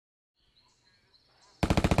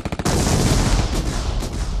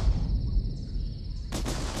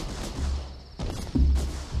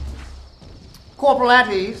Corporal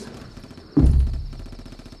at ease.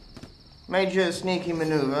 Major sneaky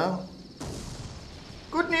maneuver.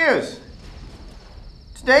 Good news.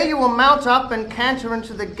 Today you will mount up and canter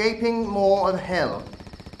into the gaping maw of hell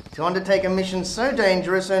to undertake a mission so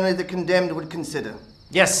dangerous only the condemned would consider.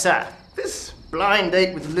 Yes, sir. This blind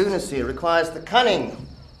date with lunacy requires the cunning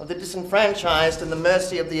of the disenfranchised and the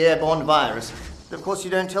mercy of the airborne virus. But of course you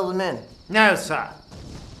don't tell the men. No, sir.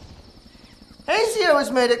 ASIO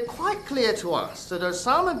has made it quite clear to us that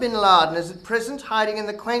Osama bin Laden is at present hiding in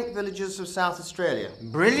the quaint villages of South Australia.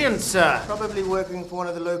 Brilliant, sir. Probably working for one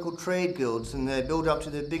of the local trade guilds in their build-up to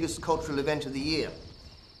their biggest cultural event of the year.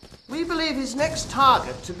 We believe his next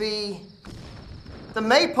target to be the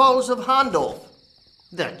Maypoles of Hahndorf.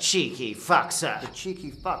 The cheeky fuck, sir. The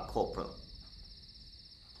cheeky fuck, Corporal.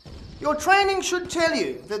 Your training should tell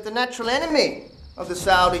you that the natural enemy of the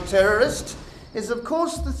Saudi terrorist is, of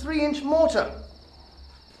course, the 3-inch mortar.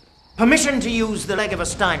 Permission to use the leg of a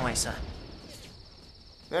Steinway, sir.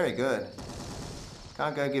 Very good.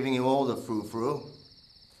 Can't go giving you all the frou-frou.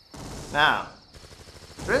 Now,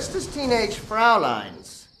 dressed as teenage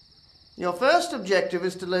Frauleins, your first objective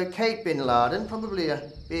is to locate bin Laden, probably a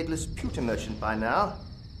beardless pewter merchant by now,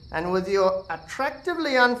 and with your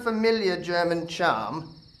attractively unfamiliar German charm,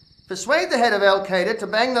 persuade the head of Al-Qaeda to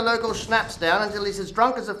bang the local schnapps down until he's as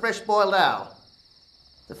drunk as a fresh-boiled owl.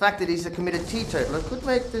 The fact that he's a committed teetotaler could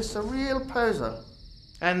make this a real poser.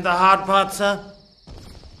 And the hard part, sir?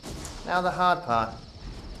 Now the hard part.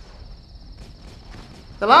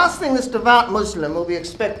 The last thing this devout Muslim will be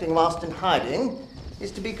expecting whilst in hiding is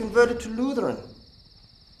to be converted to Lutheran.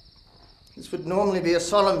 This would normally be a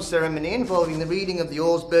solemn ceremony involving the reading of the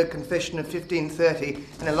Augsburg Confession of 1530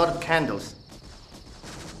 and a lot of candles.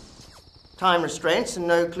 Time restraints and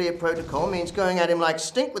no clear protocol means going at him like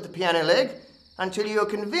stink with the piano leg until you are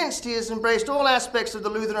convinced he has embraced all aspects of the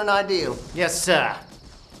Lutheran ideal. Yes, sir.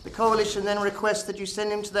 The coalition then requests that you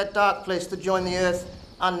send him to that dark place to join the earth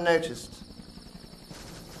unnoticed.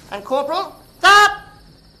 And Corporal? Stop!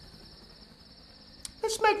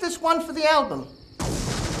 Let's make this one for the album.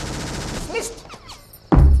 Missed